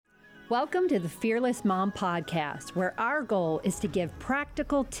Welcome to the Fearless Mom Podcast, where our goal is to give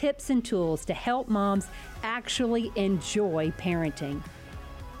practical tips and tools to help moms actually enjoy parenting.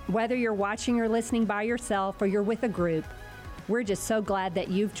 Whether you're watching or listening by yourself or you're with a group, we're just so glad that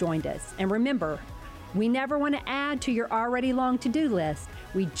you've joined us. And remember, we never want to add to your already long to-do list.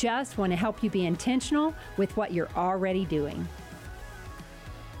 We just want to help you be intentional with what you're already doing.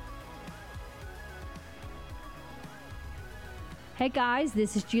 Hey guys,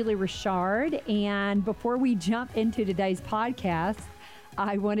 this is Julie Richard, and before we jump into today's podcast,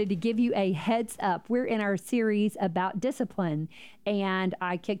 I wanted to give you a heads up. We're in our series about discipline, and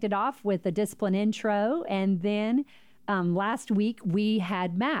I kicked it off with a discipline intro, and then last week we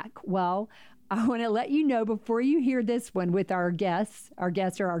had Mac. Well, I want to let you know before you hear this one with our guests are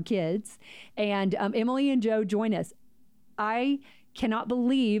our kids, and Emily and Joe join us. I cannot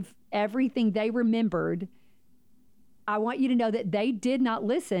believe everything they remembered. I want you to know that they did not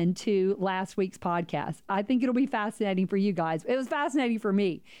listen to last week's podcast. I think it'll be fascinating for you guys. It was fascinating for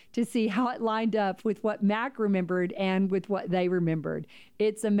me to see how it lined up with what Mac remembered and with what they remembered.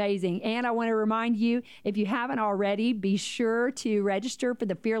 It's amazing. And I want to remind you, if you haven't already, be sure to register for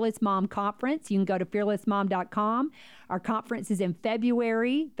the Fearless Mom Conference. You can go to fearlessmom.com. Our conference is in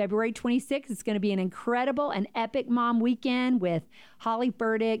February 26th. It's going to be an incredible and epic mom weekend with Holly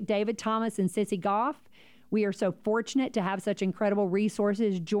Burdick, David Thomas, and Sissy Goff. We are so fortunate to have such incredible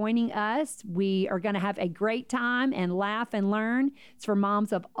resources joining us. We are going to have a great time and laugh and learn. It's for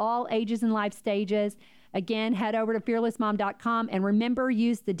moms of all ages and life stages. Again, head over to fearlessmom.com and remember,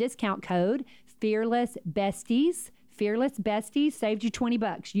 use the discount code FEARLESSBESTIES. Fearless Besties saved you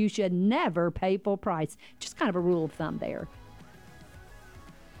 $20. You should never pay full price. Just kind of a rule of thumb there.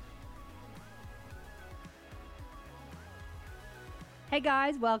 Hey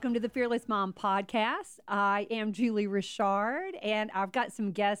guys, welcome to the Fearless Mom Podcast. I am Julie Richard, and I've got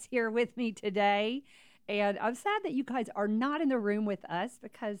some guests here with me today. And I'm sad that you guys are not in the room with us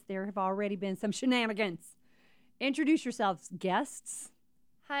because there have already been some shenanigans. Introduce yourselves, guests.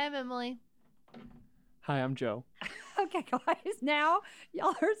 Hi, I'm Emily. Hi, I'm Joe. Okay, guys, now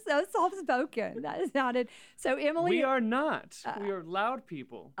y'all are so soft-spoken. That is not it. So, Emily... We are not. We are loud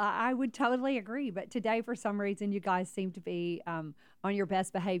people. I would totally agree, but today, for some reason, you guys seem to be on your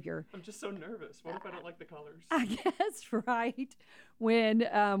best behavior. I'm just so nervous. What if I don't like the colors? I guess, right. When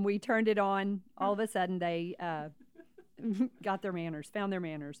we turned it on, all of a sudden, they... got their manners, found their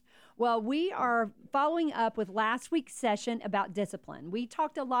manners. Well, we are following up with last week's session about discipline. We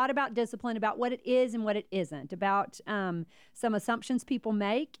talked a lot about discipline, about what it is and what it isn't, about some assumptions people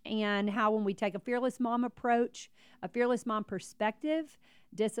make, and how when we take a fearless mom approach, a fearless mom perspective,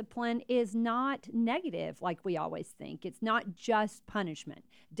 discipline is not negative like we always think. It's not just punishment.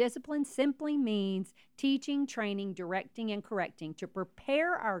 Discipline simply means teaching, training, directing, and correcting to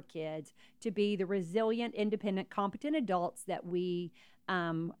prepare our kids to be the resilient, independent, competent adults that we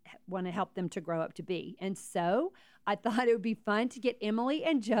want to help them to grow up to be. And so I thought it would be fun to get Emily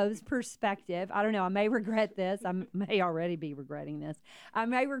and Joe's perspective. I don't know. I may regret this. I may already be regretting this. I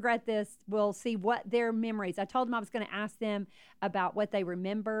may regret this. We'll see what their memories. I told them I was going to ask them about what they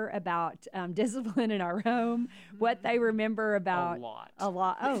remember about discipline in our home, what they remember about... A lot. A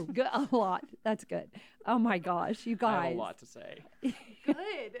lot. Oh, good. A lot. That's good. Oh, my gosh. You guys. I have a lot to say.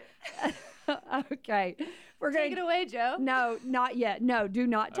 Good. Okay. Take it away, Joe. No, not yet. No, do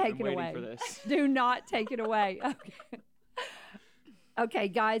not take it away. I've been waiting for this. Do not take it away. Okay. Okay,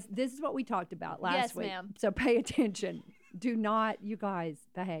 guys, this is what we talked about last week. Yes, ma'am. So pay attention. Do not, you guys,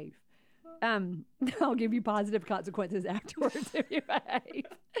 behave. I'll give you positive consequences afterwards if you behave.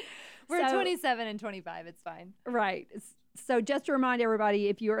 We're 27 and 25. It's fine. Right. So just to remind everybody,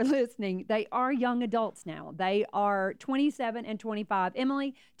 if you are listening, they are young adults now. They are 27 and 25.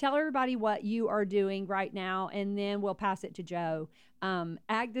 Emily, tell everybody what you are doing right now, and then we'll pass it to Joe.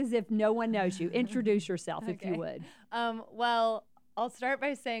 Act as if no one knows you. Introduce yourself, if you would. Well, I'll start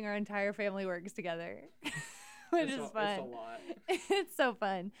by saying our entire family works together, which is fun. It's a lot. It's so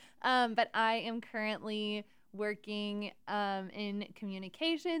fun. But I am currently working in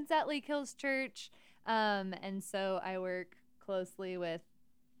communications at Lake Hills Church. And so I work closely with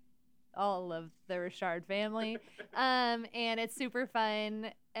all of the Richard family. And it's super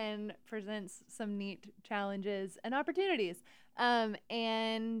fun and presents some neat challenges and opportunities.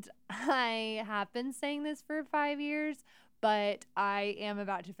 And I have been saying this for 5 years, but I am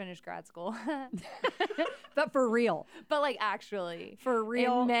about to finish grad school. But for real. But like actually. For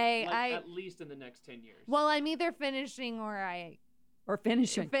real. In May. At least in the next 10 years. Well, I'm either finishing or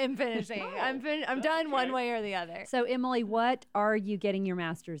finishing. I'm finishing. I'm done one way or the other. So, Emily, what are you getting your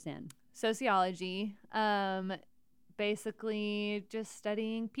master's in? Sociology. basically just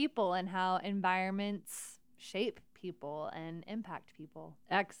studying people and how environments shape people and impact people.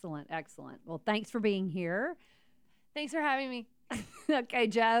 Excellent, excellent. Well, thanks for being here. Thanks for having me. Okay,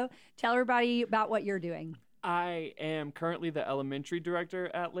 Joe, tell everybody about what you're doing. I am currently the elementary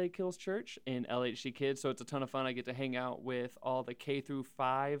director at Lake Hills Church in LHC Kids, so it's a ton of fun. I get to hang out with all the K through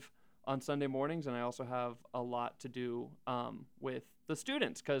 5 on Sunday mornings, and I also have a lot to do with the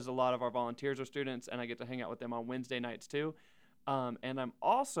students because a lot of our volunteers are students, and I get to hang out with them on Wednesday nights too. And I'm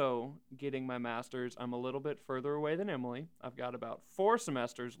also getting my master's. I'm a little bit further away than Emily. I've got about 4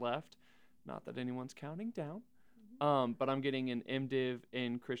 semesters left. Not that anyone's counting down. But I'm getting an MDiv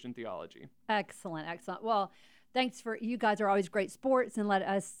in Christian theology. Excellent, excellent. Well, thanks for, you guys are always great sports, and let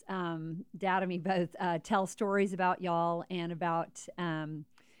us, Dad and me both, tell stories about y'all and about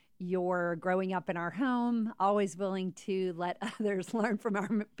your growing up in our home, always willing to let others learn from our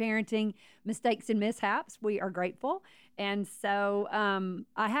parenting mistakes and mishaps. We are grateful. And so I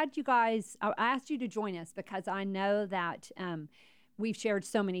asked you to join us because I know that we've shared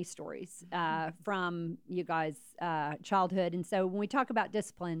so many stories from you guys' childhood. And so when we talk about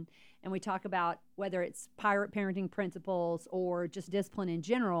discipline and we talk about whether it's pirate parenting principles or just discipline in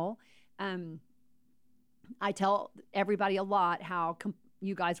general, I tell everybody a lot how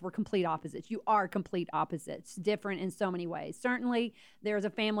you guys were complete opposites. You are complete opposites, different in so many ways. Certainly, there's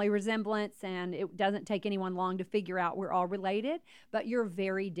a family resemblance, and it doesn't take anyone long to figure out we're all related, but you're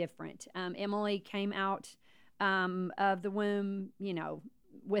very different. Emily came out of the womb,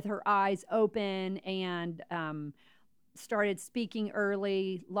 with her eyes open and started speaking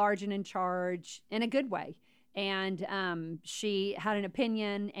early, large and in charge, in a good way. And she had an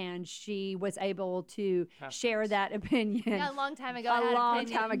opinion, and she was able to share that opinion. Yeah, a long time ago. A long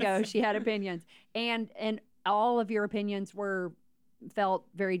time ago, she had opinions, and all of your opinions were felt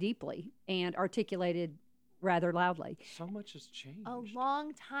very deeply and articulated rather loudly. So much has changed. A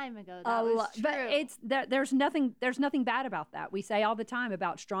long time ago. That was true. But there's nothing bad about that. We say all the time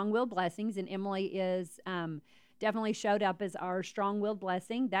about strong-willed blessings, and Emily is definitely showed up as our strong-willed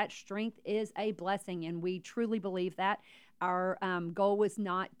blessing. That strength is a blessing, and we truly believe that. Our goal was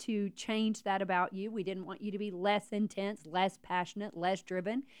not to change that about you. We didn't want you to be less intense, less passionate, less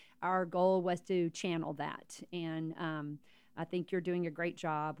driven. Our goal was to channel that, and I think you're doing a great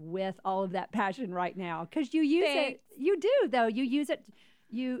job with all of that passion right now because you use it. You do, though. You use it.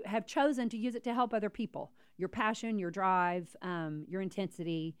 You have chosen to use it to help other people. Your passion, your drive, your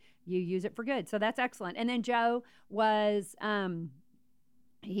intensity, you use it for good. So that's excellent. And then Joe was,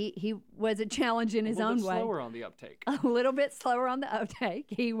 he was a challenge in his own way. Slower on the uptake. A little bit slower on the uptake.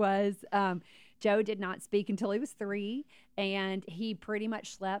 He was, Joe did not speak until he was 3, and he pretty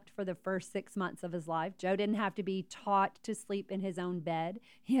much slept for the first 6 months of his life. Joe didn't have to be taught to sleep in his own bed.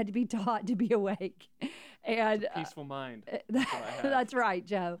 He had to be taught to be awake. And peaceful mind. That's right,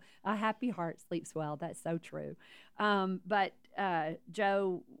 Joe. A happy heart sleeps well. That's so true. But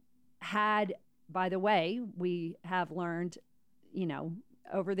Joe had, by the way, we have learned,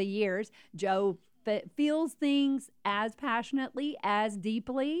 over the years, Joe feels things as passionately, as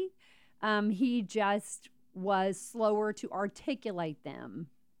deeply. He just was slower to articulate them.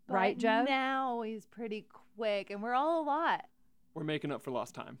 But right, Joe? Now he's pretty quick, and we're all a lot. We're making up for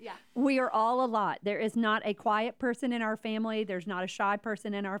lost time. Yeah. We are all a lot. There is not a quiet person in our family. There's not a shy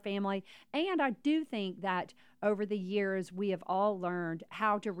person in our family. And I do think that over the years, we have all learned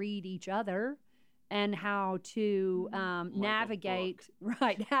how to read each other and how to navigate,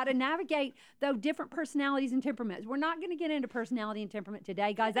 how to navigate the different personalities and temperaments. We're not going to get into personality and temperament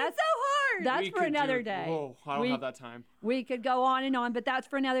today, guys. That's so hard. That's for another day. Whoa, I don't have that time. We could go on and on, but that's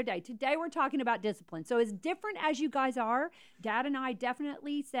for another day. Today we're talking about discipline. So as different as you guys are, Dad and I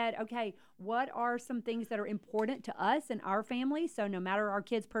definitely said, okay, what are some things that are important to us and our family? So no matter our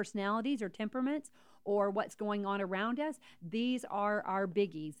kids' personalities or temperaments, or what's going on around us, these are our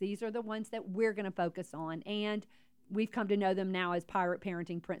biggies. These are the ones that we're going to focus on. And we've come to know them now as pirate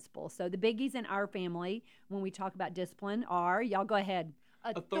parenting principles. So the biggies in our family, when we talk about discipline, are, y'all go ahead.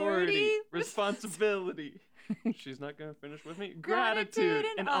 Authority, responsibility. She's not going to finish with me. Gratitude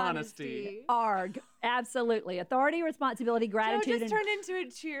and honesty. ARG. Absolutely. Authority, responsibility, gratitude. Joe just turned into a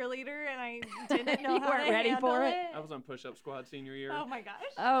cheerleader, and I didn't know You how weren't to ready handle for it? I was on push-up squad senior year. Oh, my gosh.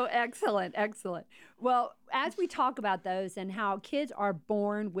 Oh, excellent, excellent. Well, as we talk about those and how kids are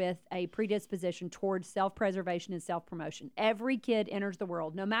born with a predisposition towards self-preservation and self-promotion, every kid enters the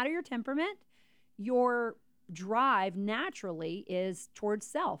world, no matter your temperament, your drive naturally is towards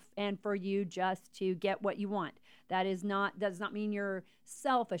self and for you just to get what you want. Does not mean you're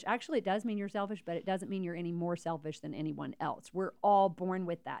selfish. Actually, it does mean you're selfish, but it doesn't mean you're any more selfish than anyone else. We're all born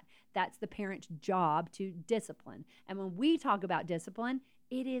with that. That's the parent's job, to discipline. And when we talk about discipline,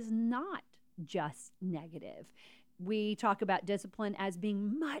 it is not just negative. We talk about discipline as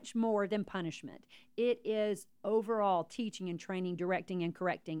being much more than punishment. It is overall teaching and training, directing and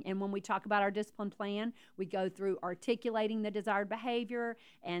correcting. And when we talk about our discipline plan, we go through articulating the desired behavior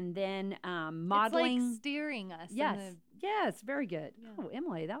and then modeling. It's like steering us. Yes, very good. Yeah. Oh,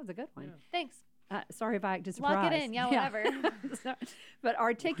 Emily, that was a good one. Yeah. Thanks. Sorry if I acted surprised. Lock it in. Yeah, whatever. But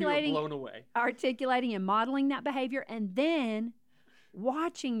articulating, We were blown away. articulating and modeling that behavior, and then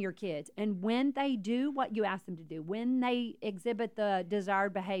watching your kids, and when they do what you ask them to do, when they exhibit the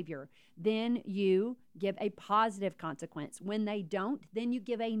desired behavior, then you give a positive consequence. When they don't, then you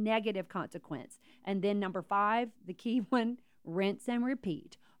give a negative consequence. And then number 5, the key one, rinse and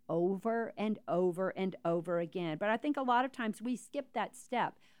repeat over and over and over again. But I think a lot of times we skip that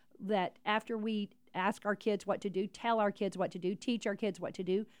step, that after we ask our kids what to do, tell our kids what to do, teach our kids what to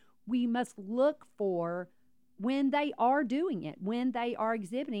do, we must look for when they are doing it, when they are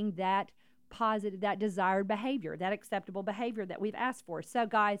exhibiting that positive, that desired behavior, that acceptable behavior that we've asked for. So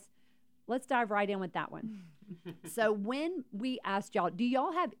guys, let's dive right in with that one. So when we asked y'all, do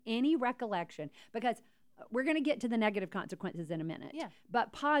y'all have any recollection? Because we're going to get to the negative consequences in a minute. Yeah.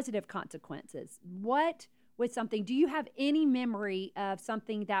 But positive consequences, what was something, do you have any memory of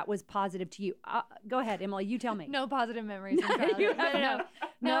something that was positive to you? Go ahead, Emily, you tell me. No positive memories from childhood. You have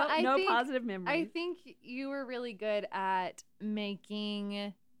no I positive memories. I think you were really good at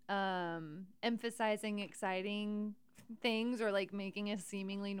making, emphasizing exciting things, or like making a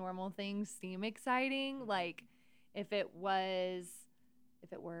seemingly normal thing seem exciting. Like if it were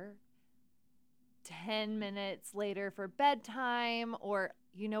 10 minutes later for bedtime, or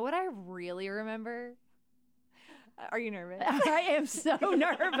you know what I really remember? Are you nervous? I am so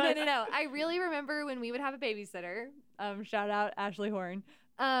nervous. No. I really remember when we would have a babysitter. Shout out Ashley Horn.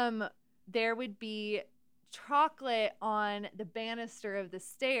 There would be chocolate on the banister of the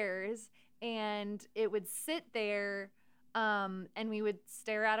stairs, and it would sit there, and we would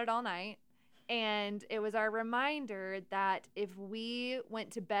stare at it all night. And it was our reminder that if we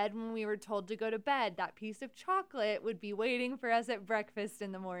went to bed when we were told to go to bed, that piece of chocolate would be waiting for us at breakfast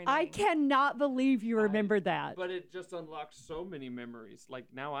in the morning. I cannot believe you remember that. But it just unlocked so many memories. Like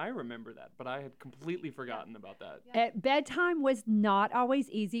now I remember that, but I had completely forgotten about that. Yeah. At bedtime was not always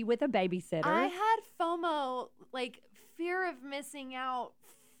easy with a babysitter. I had FOMO, like fear of missing out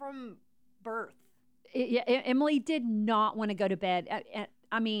from birth. Emily did not want to go to bed.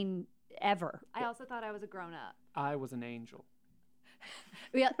 I mean, ever. I also thought I was a grown up. I was an angel.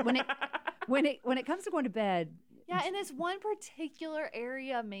 Yeah, when it comes to going to bed. Yeah, in this one particular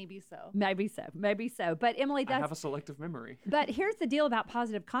area, maybe so. Maybe so. But Emily, I have a selective memory. But here's the deal about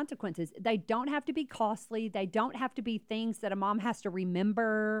positive consequences. They don't have to be costly. They don't have to be things that a mom has to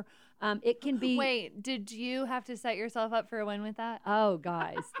remember. It can be. Wait, did you have to set yourself up for a win with that? Oh,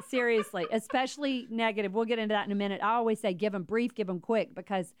 guys, seriously, especially negative. We'll get into that in a minute. I always say give them brief, give them quick,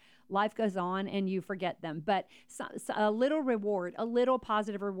 because life goes on and you forget them. But a little reward, a little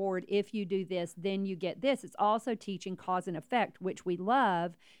positive reward, if you do this, then you get this. It's also teaching cause and effect, which we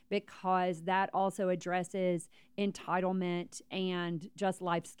love because that also addresses entitlement and just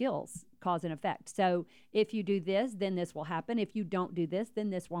life skills, cause and effect. So if you do this, then this will happen. If you don't do this, then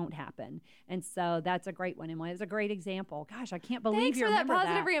this won't happen. And so that's a great one, Emily. It's a great example. Gosh, I can't believe Thanks you for that remember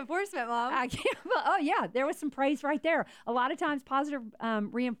positive reinforcement, Mom. I can't. Oh yeah, there was some praise right there. A lot of times, positive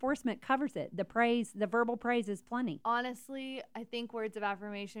reinforcement covers it. The praise, the verbal praise, is plenty. Honestly, I think words of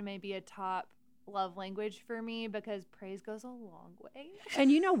affirmation may be a top love language for me because praise goes a long way.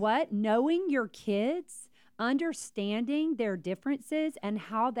 And you know what? Knowing your kids, understanding their differences and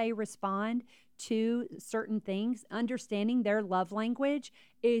how they respond to certain things, understanding their love language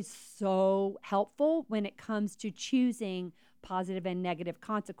is so helpful when it comes to choosing positive and negative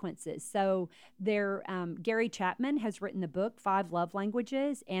consequences. So Gary Chapman has written the book, 5 Love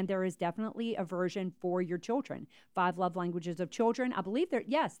Languages, and there is definitely a version for your children, 5 Love Languages of Children. I believe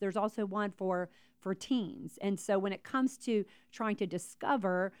there's also one for teens. And so when it comes to trying to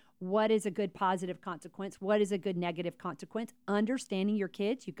discover what is a good positive consequence, what is a good negative consequence, understanding your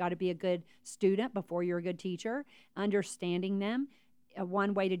kids, you've got to be a good student before you're a good teacher, understanding them.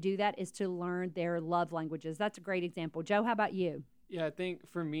 One way to do that is to learn their love languages. That's a great example. Joe, how about you? Yeah, I think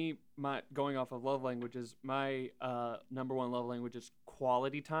for me, my going off of love languages, my number one love language is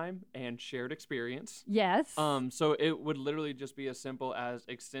quality time and shared experience. Yes. So it would literally just be as simple as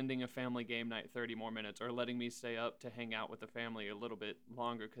extending a family game night 30 more minutes, or letting me stay up to hang out with the family a little bit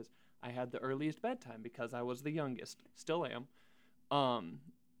longer because I had the earliest bedtime because I was the youngest, still am.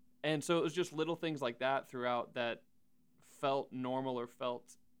 And so it was just little things like that throughout that felt normal or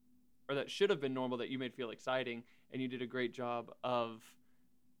that should have been normal that you made feel exciting, and you did a great job of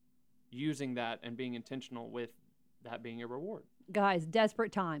using that and being intentional with that being a reward. Guys,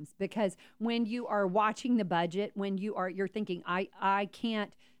 desperate times, because when you are watching the budget, you're thinking, I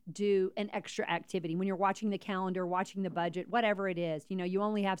can't do an extra activity. When you're watching the calendar, watching the budget, whatever it is, you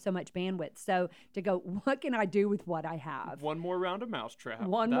only have so much bandwidth. So to go, what can I do with what I have? One more round of Mousetrap.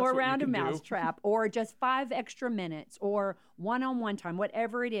 One more round of Mousetrap, or just 5 extra minutes, or one-on-one time,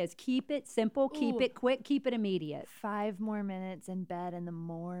 whatever it is. Keep it simple, keep it quick, keep it immediate. 5 more minutes in bed in the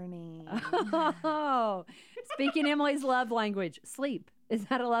morning. Oh, speaking Emily's love language, sleep. Is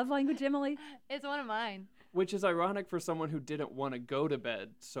that a love language, Emily? It's one of mine. Which is ironic for someone who didn't want to go to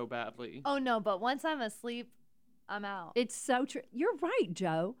bed so badly. Oh, no, but once I'm asleep, I'm out. It's so true. You're right,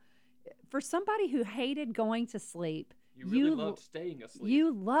 Joe. For somebody who hated going to sleep, you really loved staying asleep.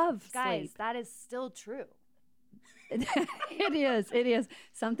 You love Guys, sleep. that is still true. It is.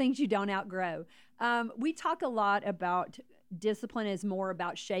 Some things you don't outgrow. We talk a lot about discipline is more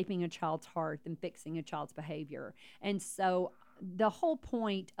about shaping a child's heart than fixing a child's behavior. And so the whole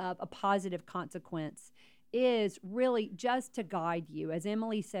point of a positive consequence is really just to guide you. As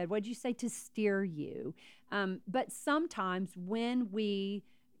Emily said, what'd you say? To steer you. But sometimes when we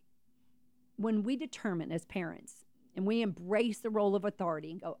determine as parents and we embrace the role of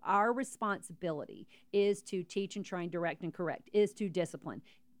authority and go, our responsibility is to teach and train, direct and correct, is to discipline.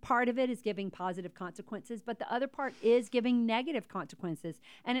 Part of it is giving positive consequences, but the other part is giving negative consequences.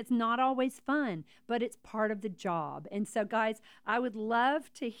 And it's not always fun, but it's part of the job. And so, guys, I would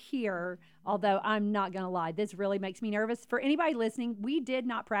love to hear, although I'm not going to lie, this really makes me nervous. For anybody listening, we did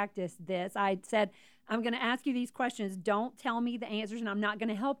not practice this. I said, I'm going to ask you these questions. Don't tell me the answers, and I'm not going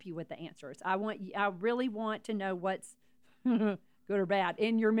to help you with the answers. I really want to know what's good or bad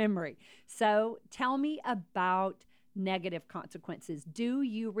in your memory. So tell me about negative consequences. Do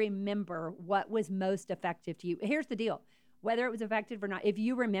you remember what was most effective to you? Here's the deal. Whether it was effective or not, if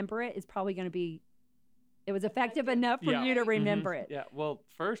you remember it, it's probably going to be, it was effective enough for you to remember it. Yeah. Well,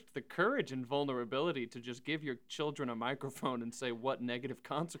 first, the courage and vulnerability to just give your children a microphone and say, what negative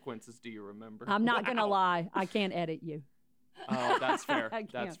consequences do you remember? I'm not going to lie. I can't edit you. Oh, that's fair.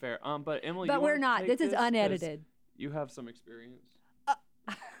 That's fair. But Emily, but we're not. This is unedited. You have some experience.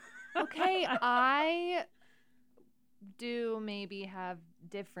 Okay, I do maybe have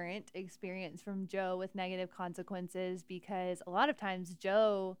different experience from Joe with negative consequences, because a lot of times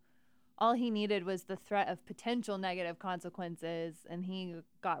Joe, all he needed was the threat of potential negative consequences and he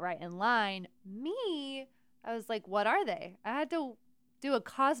got right in line. Me, I was like, what are they? I had to do a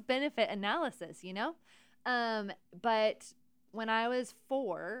cost benefit analysis, but when I was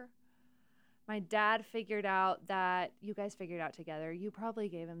 4, my dad figured out that you guys figured out together. You probably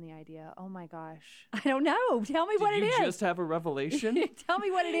gave him the idea. Oh my gosh. I don't know. Tell me what it is. Did you just have a revelation? Tell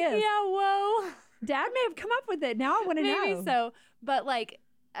me what it is. Yeah, whoa. Dad may have come up with it. Now I want to know. Maybe so. But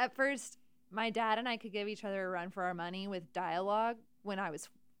at first, my dad and I could give each other a run for our money with dialogue when I was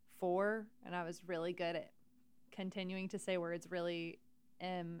 4, and I was really good at continuing to say words really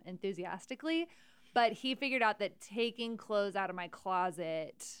enthusiastically. But he figured out that taking clothes out of my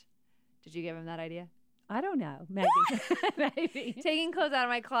closet. Did you give him that idea? I don't know. Maybe. Maybe. Taking clothes out of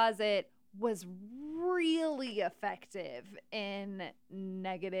my closet was really effective in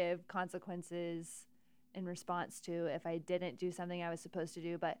negative consequences in response to if I didn't do something I was supposed to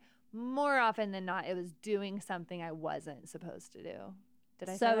do. But more often than not, it was doing something I wasn't supposed to do. Did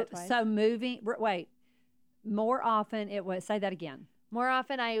I say that twice? More often it was, say that again. More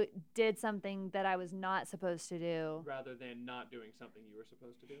often I did something that I was not supposed to do. Rather than not doing something you were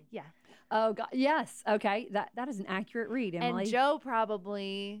supposed to do? Yeah. Oh, God. Yes. Okay. That is an accurate read, Emily. And Joe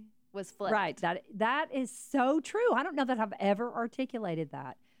probably was flipped. Right. That is so true. I don't know that I've ever articulated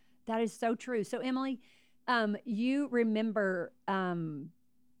that. That is so true. So, Emily, you remember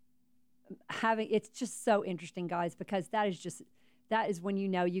it's just so interesting, guys, because that is when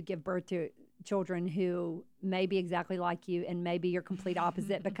you give birth to children who may be exactly like you and maybe your complete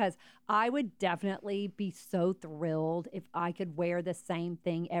opposite, because I would definitely be so thrilled if I could wear the same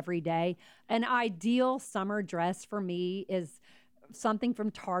thing every day. An ideal summer dress for me is something from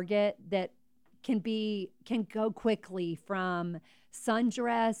Target that can go quickly from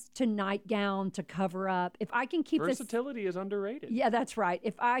sundress to nightgown to cover up. If I can keep versatility is underrated. Yeah, that's right.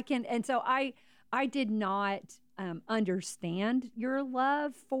 If I can, and so I did not understand your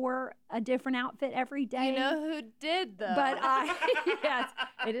love for a different outfit every day. You know who did though? But yes,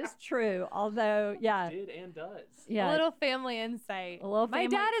 it is true. Although, yeah, Did and does. yeah, A little family insight. A little My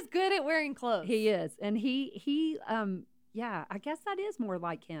family- dad is good at wearing clothes. he is, and he yeah, I guess that is more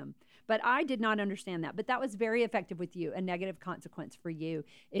like him. But I did not understand that. But that was very effective with you. A negative consequence for you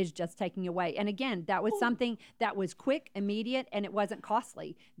is just taking away. And again, that was something that was quick, immediate, and it wasn't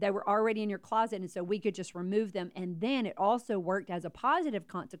costly. They were already in your closet, and so we could just remove them. And then it also worked as a positive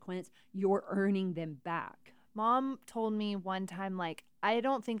consequence. You're earning them back. Mom told me one time, like, I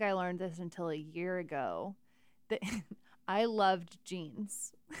don't think I learned this until a year ago, that I loved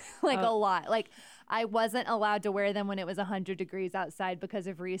jeans like a lot. Like, I wasn't allowed to wear them when it was 100 degrees outside because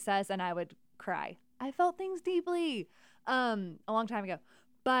of recess, and I would cry. I felt things deeply a long time ago.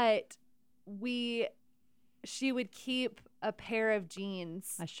 But she would keep a pair of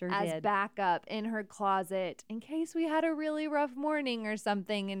jeans I sure as did. backup in her closet in case we had a really rough morning or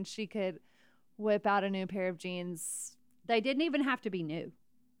something, and she could whip out a new pair of jeans They didn't even have to be new.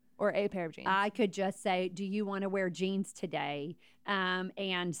 or a pair of jeans. I could just say, do you want to wear jeans today?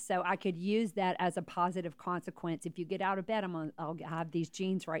 And so I could use that as a positive consequence. If you get out of bed, I'll have these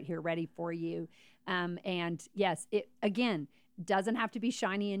jeans right here ready for you. And yes, it again doesn't have to be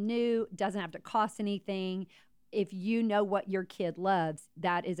shiny and new, doesn't have to cost anything. If you know what your kid loves,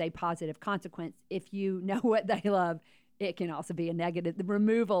 that is a positive consequence. If you know what they love, it can also be a negative. The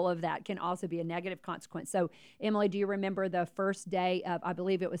removal of that can also be a negative consequence. So, Emily, do you remember the first day of, I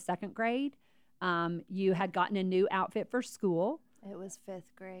believe it was second grade? You had gotten a new outfit for school. It was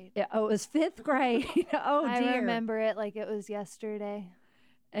 5th grade. It was fifth grade. Oh, I dear. remember it like it was yesterday.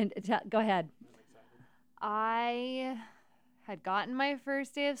 And go ahead. I had gotten my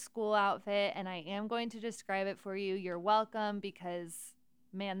first day of school outfit, and I am going to describe it for you. You're welcome, because,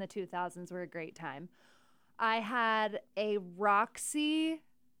 man, the 2000s were a great time. I had a Roxy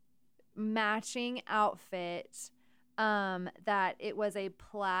matching outfit that it was a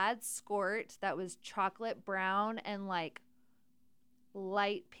plaid skirt that was chocolate brown and like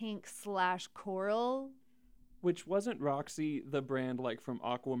light pink / coral. Which wasn't Roxy the brand like from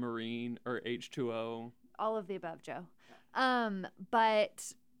Aquamarine or H2O? All of the above, Joe.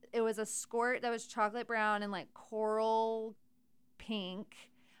 But it was a skirt that was chocolate brown and like coral pink.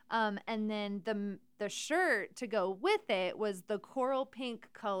 And then the shirt to go with it was the coral pink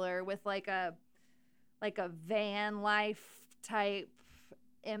color with like a van life type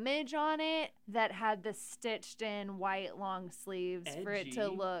image on it that had the stitched in white long sleeves for it to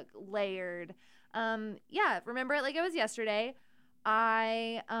Edgy. look layered. Yeah, remember it like it was yesterday.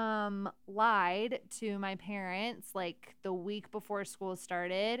 I lied to my parents like the week before school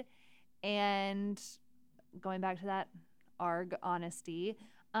started, and going back to that arg honesty,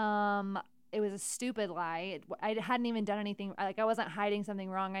 it was a stupid lie. I hadn't even done anything. Like, I wasn't hiding something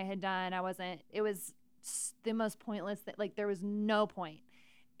wrong I had done. It was the most pointless thing. Like, there was no point.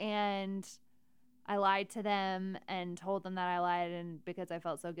 And I lied to them and told them that I lied, and because I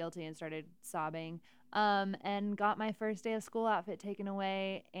felt so guilty, and started sobbing, and got my first day of school outfit taken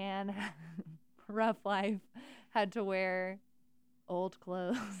away, and rough life, had to wear old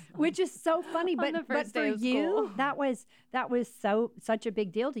clothes. Which is so funny, On but the first for day of you, school. that was such a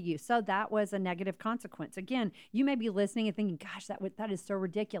big deal to you. So that was a negative consequence. Again, you may be listening and thinking, "Gosh, that is so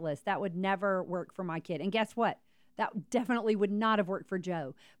ridiculous. That would never work for my kid." And guess what? That definitely would not have worked for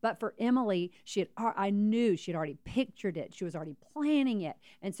Joe. But for Emily, I knew she'd already pictured it. She was already planning it.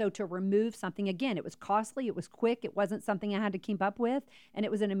 And so to remove something, again, it was costly, it was quick, it wasn't something I had to keep up with, and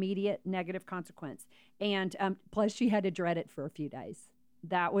it was an immediate negative consequence. And plus, she had to dread it for a few days.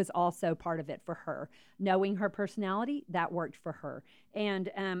 That was also part of it for her. Knowing her personality, that worked for her.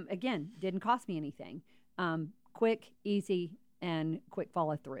 And again, didn't cost me anything. Quick, easy, and quick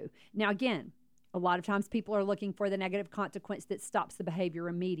follow through. Now, again, a lot of times people are looking for the negative consequence that stops the behavior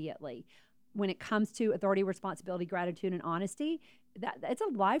immediately. When it comes to authority, responsibility, gratitude, and honesty, it's a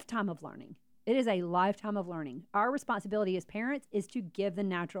lifetime of learning. It is a lifetime of learning. Our responsibility as parents is to give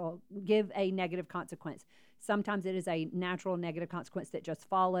a negative consequence. Sometimes it is a natural negative consequence that just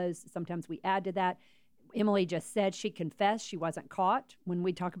follows. Sometimes we add to that. Emily just said she confessed she wasn't caught. When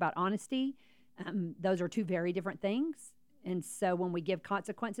we talk about honesty, those are two very different things. And so when we give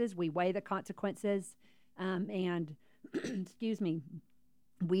consequences, we weigh the consequences, and excuse me,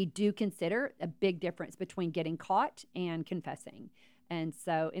 we do consider a big difference between getting caught and confessing. And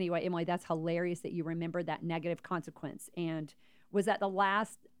so anyway, Emily, that's hilarious that you remember that negative consequence. And Was that the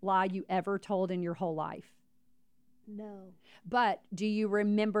last lie you ever told in your whole life? No. But do you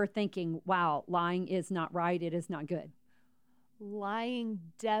remember thinking, wow, lying is not right, it is not good? Lying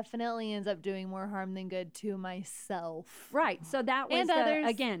definitely ends up doing more harm than good to myself. Right. So that was, And others.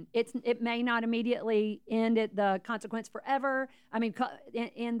 again, it may not immediately end at the consequence forever. I mean,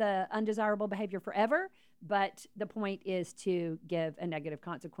 in the undesirable behavior forever. But the point is to give a negative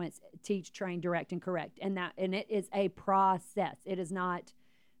consequence, teach, train, direct, and correct. And it is a process. It is not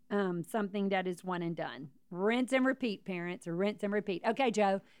something that is one and done. Rinse and repeat, parents. Rinse and repeat. Okay,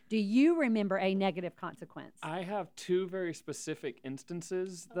 Joe, do you remember a negative consequence? I have two very specific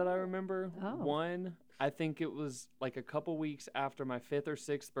instances that I remember. Oh. One, I think it was like a couple weeks after my 5th or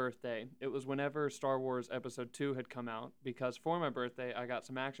 6th birthday. It was whenever Star Wars Episode 2 had come out, because for my birthday, I got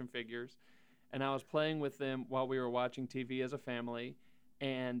some action figures, and I was playing with them while we were watching TV as a family,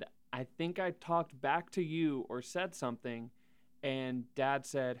 and I think I talked back to you or said something, and Dad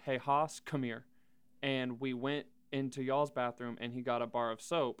said, "Hey, Haas, come here." And we went into y'all's bathroom, and he got a bar of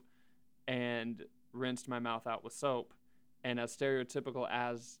soap and rinsed my mouth out with soap. And as stereotypical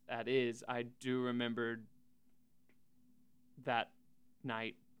as that is, I do remember that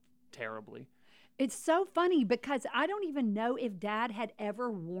night terribly. It's so funny because I don't even know if Dad had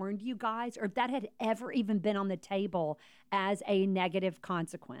ever warned you guys or if that had ever even been on the table as a negative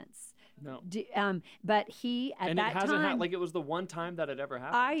consequence. No. But he, at and that it hasn't time, like it was the one time that it ever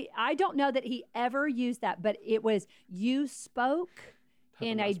happened. I don't know that he ever used that, but it was, you spoke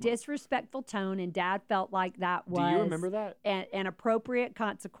in a disrespectful tone, and Dad felt like that was Do you remember that? An appropriate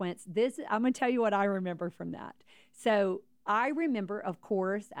consequence. I'm going to tell you what I remember from that. So I remember, of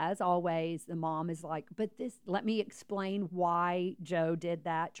course, as always, the mom is like, but let me explain why Joe did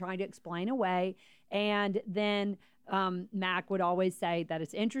that, trying to explain away. And then Mac would always say that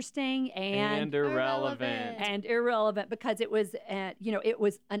it's interesting and irrelevant. And irrelevant because it was, it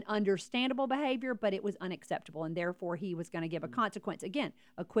was an understandable behavior, but it was unacceptable. And therefore, he was going to give a consequence. Again,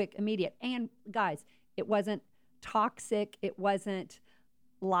 a quick, immediate. And guys, it wasn't toxic. It wasn't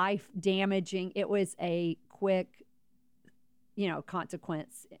life damaging. It was a quick,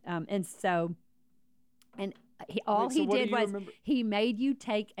 consequence. And so, and he did was he made you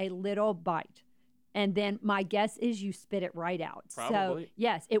take a little bite. And then my guess is you spit it right out. Probably. So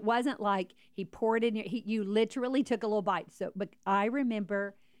yes, it wasn't like he poured it in you literally took a little bite. So, but I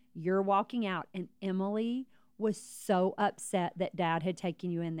remember you're walking out and Emily was so upset that Dad had taken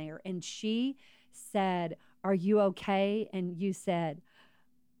you in there. And she said, "Are you okay?" And you said,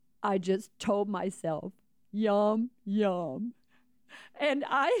 "I just told myself, yum, yum." And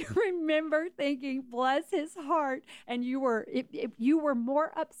I remember thinking, bless his heart. And you were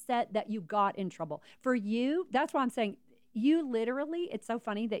more upset that you got in trouble. For you, that's why I'm saying, you literally, it's so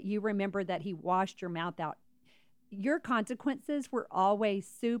funny that you remember that he washed your mouth out. Your consequences were always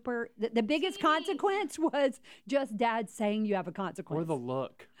super. The biggest consequence was just Dad saying you have a consequence. Or the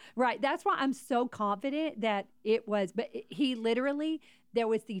look. Right. That's why I'm so confident that it was. But he literally, there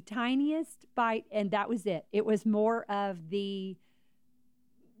was the tiniest bite, and that was it. It was more of the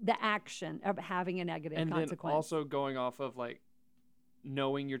action of having a negative consequence. And then also going off of like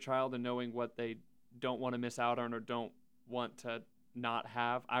knowing your child and knowing what they don't want to miss out on or don't want to not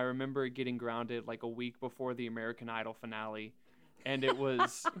have. I remember getting grounded like a week before the American Idol finale, and it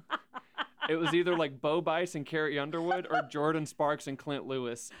was either like Bo Bice and Carrie Underwood or Jordan Sparks and Clint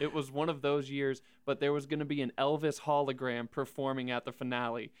Lewis. It was one of those years, but there was going to be an Elvis hologram performing at the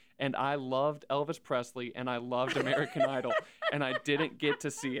finale, and I loved Elvis Presley and I loved American Idol, and I didn't get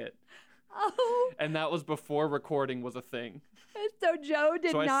to see it. Oh. And that was before recording was a thing. So Joe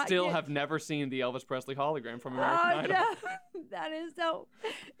did not. So I still have never seen the Elvis Presley hologram from American Idol. No. That is so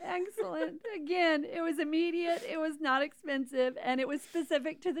excellent. Again, it was immediate, it was not expensive, and it was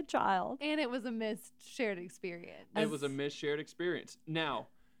specific to the child. And it was a missed shared experience. It was a missed shared experience. Now,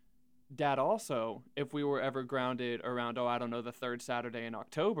 Dad also, if we were ever grounded around, the third Saturday in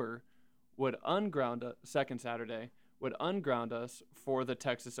October, would unground us, second Saturday, would unground us for the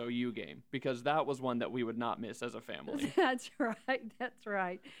Texas OU game, because that was one that we would not miss as a family. That's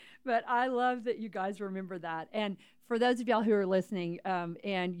right. But I love that you guys remember that. And for those of y'all who are listening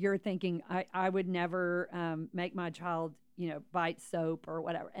and you're thinking, I would never make my child, bite soap or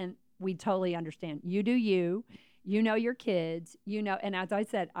whatever. And we totally understand. You do you. You know your kids. And as I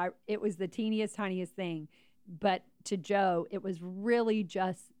said, it was the tiniest thing. But to Joe, it was really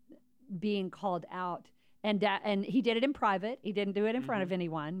just being called out. And he did it in private. He didn't do it in front of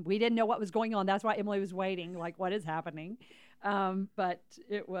anyone. We didn't know what was going on. That's why Emily was waiting, like, what is happening? But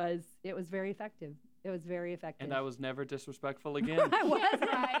it was very effective. It was very effective. And I was never disrespectful again. I wasn't.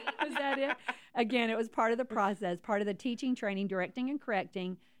 Was that it? Again, it was part of the process, part of the teaching, training, directing, and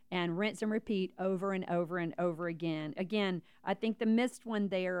correcting, and rinse and repeat over and over and over again. Again, I think the missed one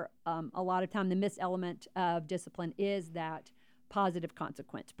there, a lot of time, the missed element of discipline is that positive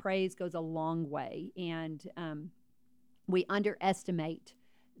consequence. Praise goes a long way, and we underestimate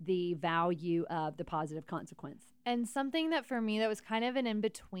the value of the positive consequence. And something that for me that was kind of an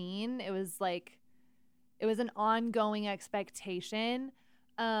in-between, it was an ongoing expectation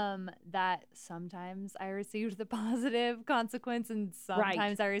that sometimes I received the positive consequence and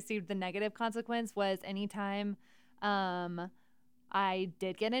sometimes I received the negative consequence, was anytime I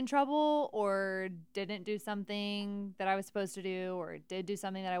did get in trouble or didn't do something that I was supposed to do or did do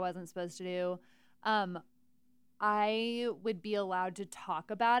something that I wasn't supposed to do, I would be allowed to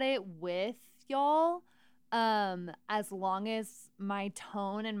talk about it with y'all, as long as my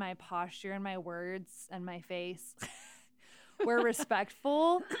tone and my posture and my words and my face were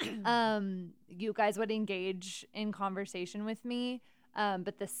respectful. You guys would engage in conversation with me.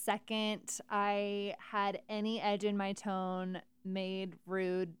 But the second I had any edge in my tone, made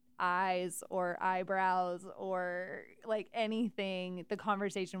rude eyes or eyebrows or like anything, the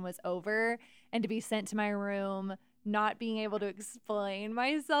conversation was over. And to be sent to my room, not being able to explain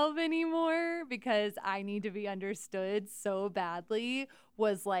myself anymore because I need to be understood so badly,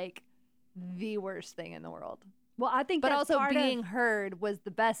 was like the worst thing in the world. Well, I think but that's also being heard was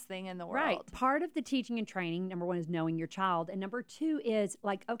the best thing in the world. Right. Part of the teaching and training, number one, is knowing your child. And number two is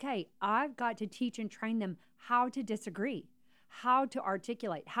like, okay, I've got to teach and train them how to disagree, how to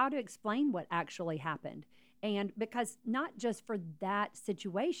articulate, how to explain what actually happened. And because not just for that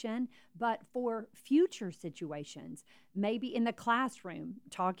situation, but for future situations, maybe in the classroom,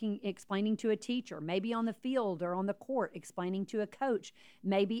 explaining to a teacher, maybe on the field or on the court, explaining to a coach,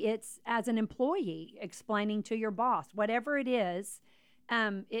 maybe it's as an employee, explaining to your boss, whatever it is.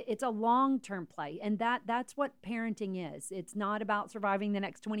 It's a long-term play, and that's what parenting is. It's not about surviving the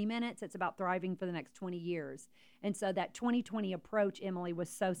next 20 minutes. It's about thriving for the next 20 years. And so that 2020 approach, Emily, was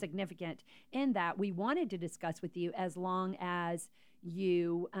so significant in that we wanted to discuss with you as long as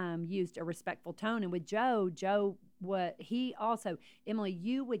you used a respectful tone. And with Joe, Emily,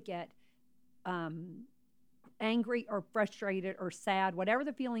 you would get angry or frustrated or sad, whatever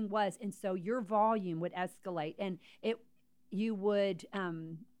the feeling was. And so your volume would escalate, and you would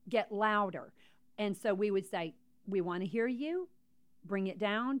get louder. And so we would say, we want to hear you. Bring it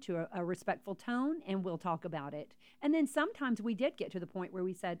down to a respectful tone, and we'll talk about it. And then sometimes we did get to the point where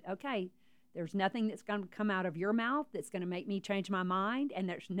we said, okay, there's nothing that's going to come out of your mouth that's going to make me change my mind, and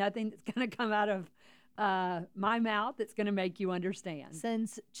there's nothing that's going to come out of my mouth that's going to make you understand.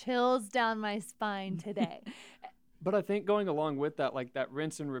 Sends chills down my spine today. But I think going along with that, like that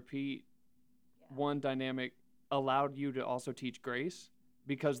rinse and repeat, one dynamic allowed you to also teach grace,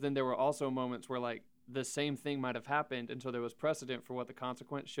 because then there were also moments where like the same thing might have happened, and so there was precedent for what the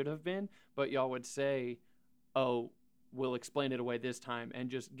consequence should have been, but y'all would say, oh, we'll explain it away this time, and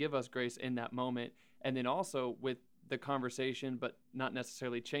just give us grace in that moment. And then also with the conversation, but not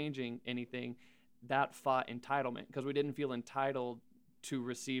necessarily changing anything, that fought entitlement, because we didn't feel entitled to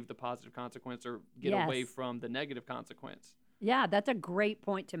receive the positive consequence or get away from the negative consequence. Yeah, that's a great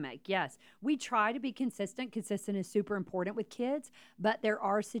point to make. Yes, we try to be consistent. Consistent is super important with kids, but there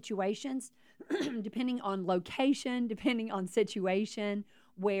are situations, depending on location, depending on situation,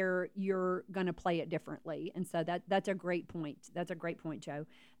 where you're going to play it differently. And so that's a great point. That's a great point, Joe.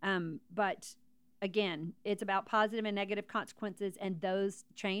 But again, it's about positive and negative consequences, and those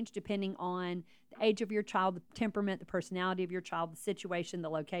change depending on the age of your child, the temperament, the personality of your child, the situation, the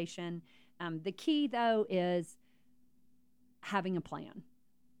location. The key, though, is having a plan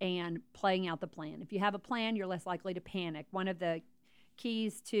and playing out the plan. If you have a plan, you're less likely to panic. One of the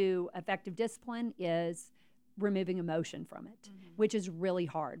keys to effective discipline is removing emotion from it, which is really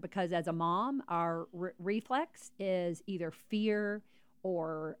hard, because as a mom, our reflex is either fear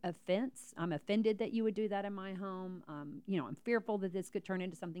or offense. I'm offended that you would do that in my home. I'm fearful that this could turn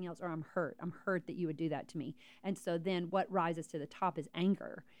into something else, or I'm hurt. I'm hurt that you would do that to me. And so then what rises to the top is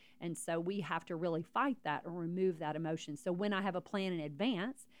anger. And so we have to really fight that or remove that emotion. So when I have a plan in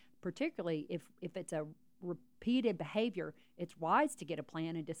advance, particularly if it's a repeated behavior, it's wise to get a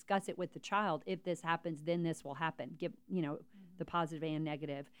plan and discuss it with the child. If this happens, then this will happen. Give, the positive and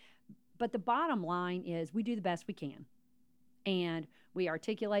negative. But the bottom line is we do the best we can. And we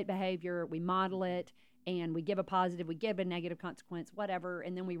articulate behavior, we model it, and we give a positive, we give a negative consequence, whatever,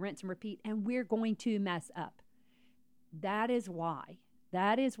 and then we rinse and repeat, and we're going to mess up. That is why,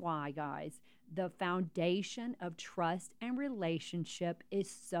 guys, the foundation of trust and relationship is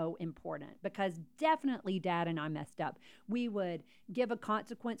so important, because definitely Dad and I messed up. We would give a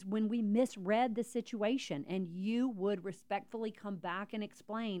consequence when we misread the situation, and you would respectfully come back and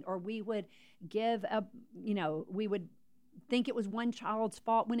explain, or we would give we would think it was one child's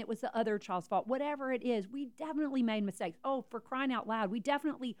fault when it was the other child's fault. Whatever it is, we definitely made mistakes. Oh, for crying out loud, we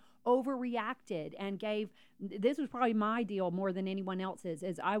definitely overreacted and gave, this was probably my deal more than anyone else's,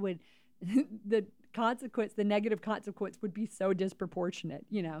 is I would, the negative consequence would be so disproportionate,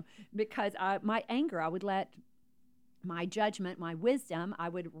 because my anger, I would let my judgment, my wisdom, I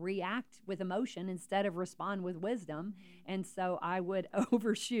would react with emotion instead of respond with wisdom. And so I would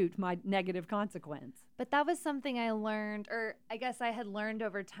overshoot my negative consequence. But that was something I learned, or I guess I had learned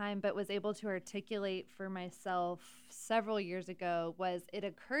over time, but was able to articulate for myself several years ago. Was it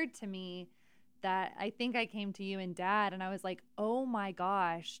occurred to me that I think I came to you and Dad, and I was like, oh my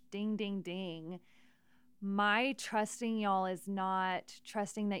gosh, ding, ding, ding. My trusting y'all is not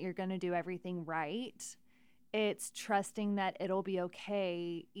trusting that you're going to do everything right. It's trusting that it'll be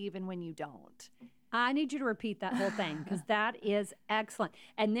okay even when you don't. I need you to repeat that whole thing, because that is excellent.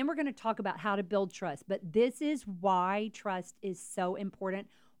 And then we're going to talk about how to build trust. But this is why trust is so important,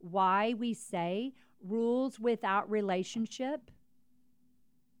 why we say rules without relationship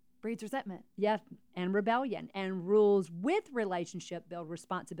breeds resentment. Yes, and rebellion. And rules with relationship build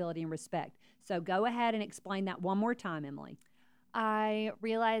responsibility and respect. So go ahead and explain that one more time, Emily. I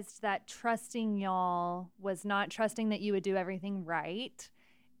realized that trusting y'all was not trusting that you would do everything right.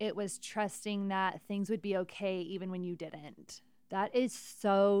 It was trusting that things would be okay even when you didn't. That is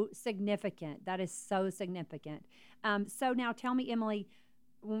so significant. That is so significant. So now tell me, Emily,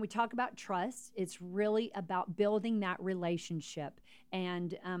 when we talk about trust, it's really about building that relationship.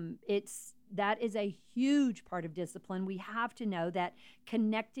 And that is a huge part of discipline. We have to know that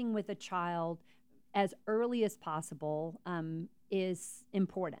connecting with a child as early as possible is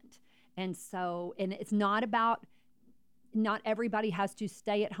important. And it's not about, not everybody has to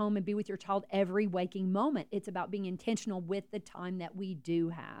stay at home and be with your child every waking moment. It's about being intentional with the time that we do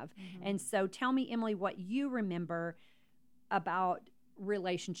have. Mm-hmm. And so tell me, Emily, what you remember about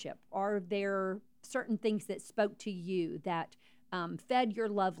relationship. Are there certain things that spoke to you that fed your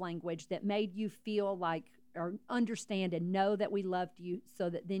love language, that made you feel like, or understand and know that we loved you, so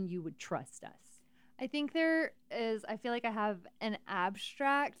that then you would trust us? I think I feel like I have an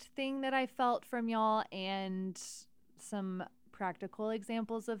abstract thing that I felt from y'all and some practical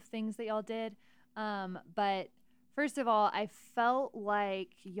examples of things that y'all did. But first of all, I felt like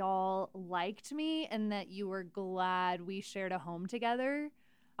y'all liked me and that you were glad we shared a home together.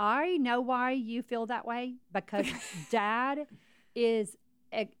 I know why you feel that way, because Dad is,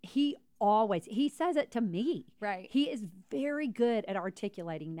 he says it to me. Right. He is very good at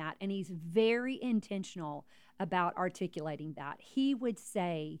articulating that, and he's very intentional about articulating that. He would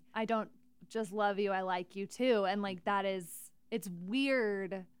say, I don't just love you, I like you too. And like, it's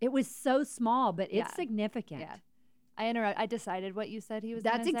weird. It was so small, but it's significant. Yeah. I decided what you said he was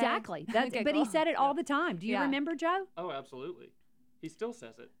That's exactly. That's okay, but cool. He said it all the time. Do you remember, Joe? Oh, absolutely. He still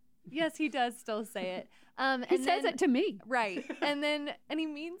says it. Yes, he does still say it. He says it to me. Right. And he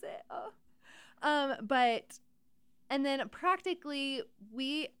means it. Oh. And then practically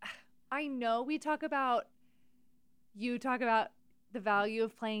I know you talk about the value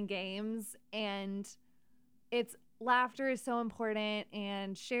of playing games, and laughter is so important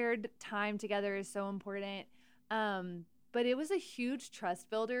and shared time together is so important. But it was a huge trust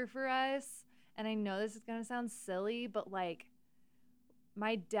builder for us. And I know this is going to sound silly, but like,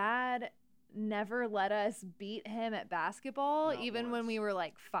 my dad never let us beat him at basketball, even when we were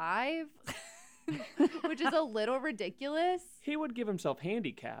like 5, which is a little ridiculous. He would give himself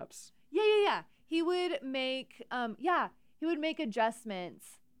handicaps. Yeah. He would make, adjustments.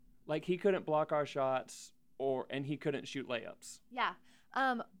 Like, he couldn't block our shots, and he couldn't shoot layups. Yeah.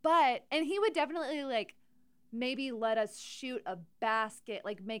 And he would definitely like maybe let us shoot a basket,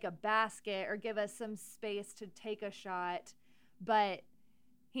 like make a basket, or give us some space to take a shot. But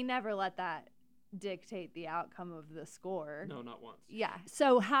he never let that dictate the outcome of the score. No, not once. Yeah.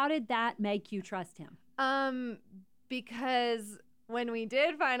 So how did that make you trust him? Because when we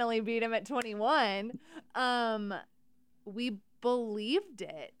did finally beat him at 21, we believed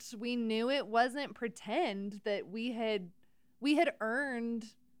it. We knew it wasn't pretend, that we had earned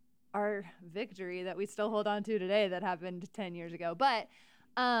our victory that we still hold on to today, that happened 10 years ago. But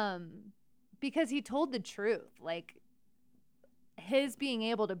because he told the truth, like, his being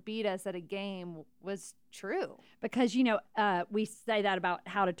able to beat us at a game was true. Because, we say that about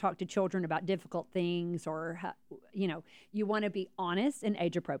how to talk to children about difficult things, or, you want to be honest and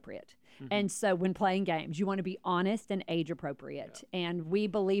age appropriate. And so when playing games, you want to be honest and age appropriate. Yeah. And we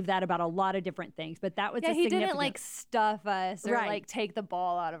believe that about a lot of different things. But that was he didn't like stuff us or right. like take the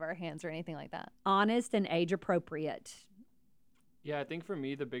ball out of our hands or anything like that. Honest and age appropriate. Yeah, I think for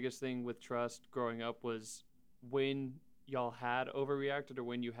me, the biggest thing with trust growing up was when y'all had overreacted or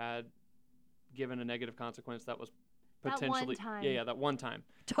when you had given a negative consequence that was potentially that one time. Yeah, that one time.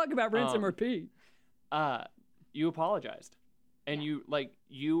 Talk about rinse and repeat. You apologized, and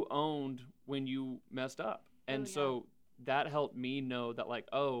you owned when you messed up, and so that helped me know that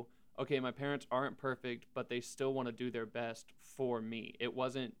okay, my parents aren't perfect, but they still want to do their best for me. It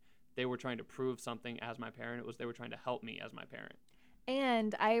wasn't they were trying to prove something as my parent. It was they were trying to help me as my parent.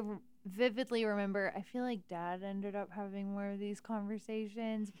 And I vividly remember, I feel like Dad ended up having more of these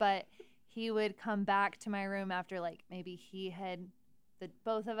conversations, but he would come back to my room after maybe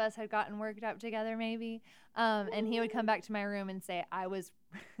both of us had gotten worked up together maybe. And he would come back to my room and say, I was,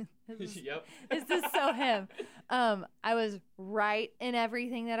 this is so him. I was right in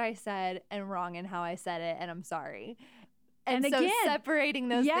everything that I said and wrong in how I said it, and I'm sorry. And so again, separating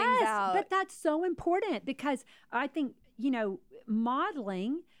those things out. But that's so important, because I think,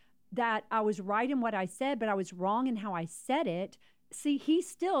 modeling that I was right in what I said, but I was wrong in how I said it. See, he's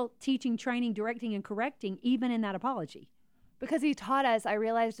still teaching, training, directing, and correcting, even in that apology. Because he taught us, I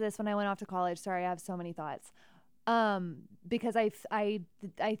realized this when I went off to college. Sorry, I have so many thoughts. Because I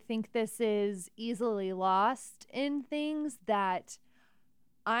think this is easily lost in things, that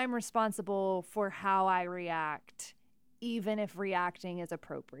I'm responsible for how I react, even if reacting is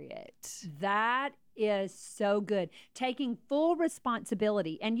appropriate. That is so good. Taking full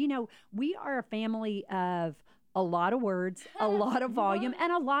responsibility. And, we are a family of a lot of words, a lot of volume,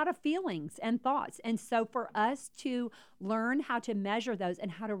 and a lot of feelings and thoughts. And so for us to learn how to measure those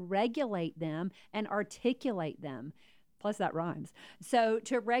and how to regulate them and articulate them, plus that rhymes. So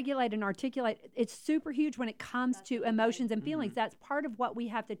to regulate and articulate, it's super huge when it comes to emotions and feelings. That's part of what we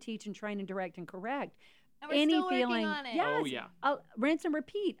have to teach and train and direct and correct. And we're still working on it. Yes, oh yeah, rinse and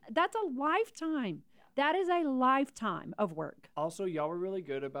repeat. That's a lifetime. That is a lifetime of work. Also, y'all were really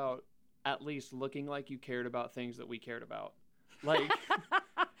good about at least looking like you cared about things that we cared about.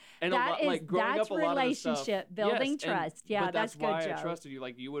 And growing up a lot of the stuff. Relationship building, trust. But that's good, why Joe. I trusted you.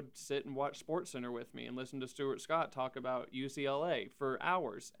 You would sit and watch SportsCenter with me and listen to Stuart Scott talk about UCLA for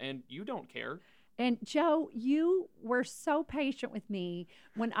hours, and you don't care. And Joe, you were so patient with me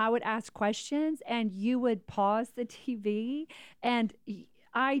when I would ask questions, and you would pause the TV. And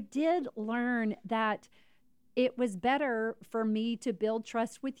I did learn that it was better for me to build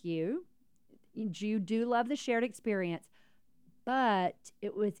trust with you. You do love the shared experience, but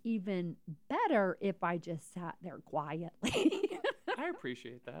it was even better if I just sat there quietly. I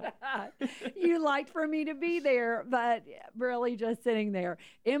appreciate that. You liked for me to be there, but really just sitting there.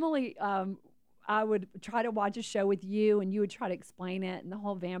 Emily, I would try to watch a show with you, and you would try to explain it and the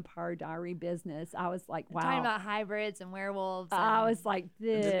whole Vampire Diary business. I was like, wow. Talking about hybrids and werewolves. I was like,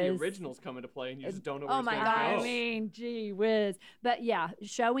 this. And then the originals come into play, and you just don't know where it's going to go. I mean, gee whiz. But yeah,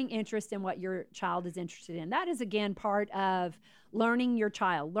 showing interest in what your child is interested in. That is, again, part of learning your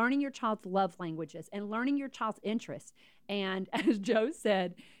child, learning your child's love languages, and learning your child's interests. And as Joe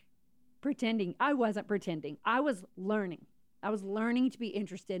said, pretending. I wasn't pretending. I was learning. I was learning to be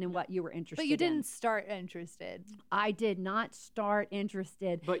interested in what you were interested in. But you didn't start interested. I did not start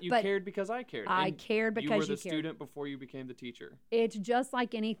interested. But you cared because I cared. I cared because you cared. You were the student before you became the teacher. It's just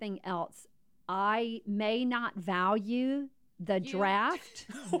like anything else. I may not value the draft.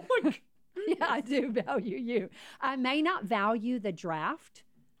 Oh my goodness. Yeah, I do value you. I may not value the draft.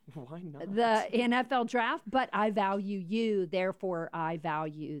 Why not? The NFL draft, but I value you, therefore I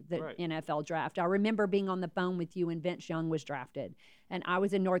value the Right. NFL draft. I remember being on the phone with you when Vince Young was drafted, and I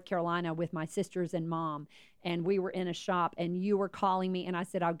was in North Carolina with my sisters and mom, and we were in a shop, and you were calling me, and I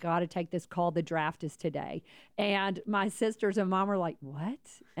said, I've got to take this call. The draft is today. And my sisters and mom were like, what?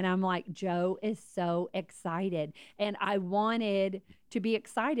 And I'm like, Joe is so excited. And I wanted to be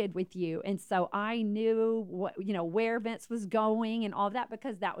excited with you. And so I knew where Vince was going and all of that,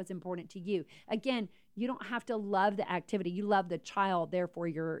 because that was important to you. Again, you don't have to love the activity. You love the child, therefore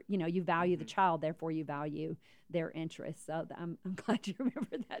you value the child, therefore you value their interests. So I'm glad you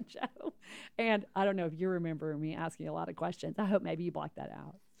remember that, Joe. And I don't know if you remember me asking a lot of questions. I hope maybe you blocked that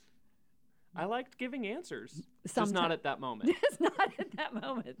out. I liked giving answers. Just not at that moment. Just not at that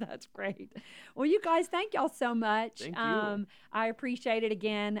moment. That's great. Well, you guys, thank y'all so much. Thank you. I appreciate it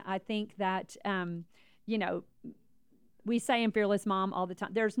again. I think that, we say in Fearless Mom all the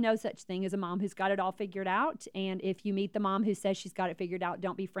time, there's no such thing as a mom who's got it all figured out. And if you meet the mom who says she's got it figured out,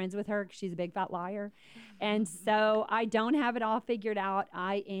 don't be friends with her because she's a big fat liar. And so I don't have it all figured out.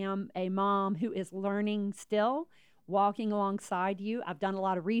 I am a mom who is learning still, walking alongside you. I've done a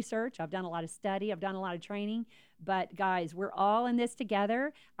lot of research. I've done a lot of study. I've done a lot of training. But guys, we're all in this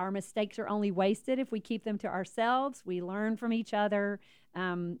together. Our mistakes are only wasted if we keep them to ourselves. We learn from each other.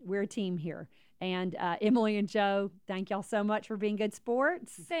 We're a team here. And Emily and Joe, thank y'all so much for being good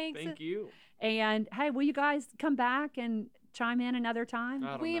sports. Thanks. Thank you. And hey, will you guys come back and chime in another time?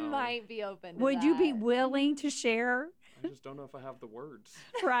 I don't We know. might be open to Would you be that. willing to share? I just don't know if I have the words.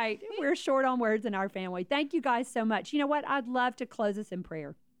 Right. We're short on words in our family. Thank you guys so much. You know what? I'd love to close us in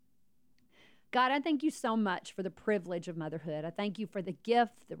prayer. God, I thank you so much for the privilege of motherhood. I thank you for the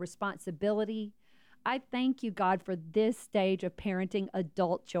gift, the responsibility. I thank you, God, for this stage of parenting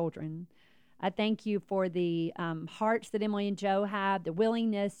adult children. I thank you for the hearts that Emily and Joe have, the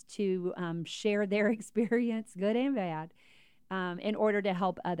willingness to share their experience, good and bad, in order to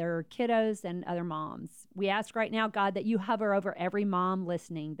help other kiddos and other moms. We ask right now, God, that you hover over every mom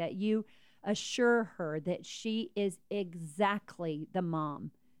listening, that you assure her that she is exactly the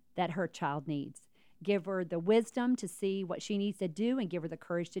mom that her child needs. Give her the wisdom to see what she needs to do and give her the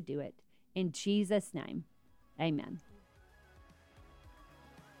courage to do it. In Jesus' name, amen.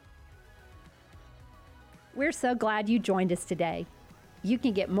 We're so glad you joined us today. You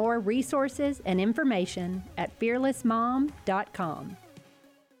can get more resources and information at fearlessmom.com.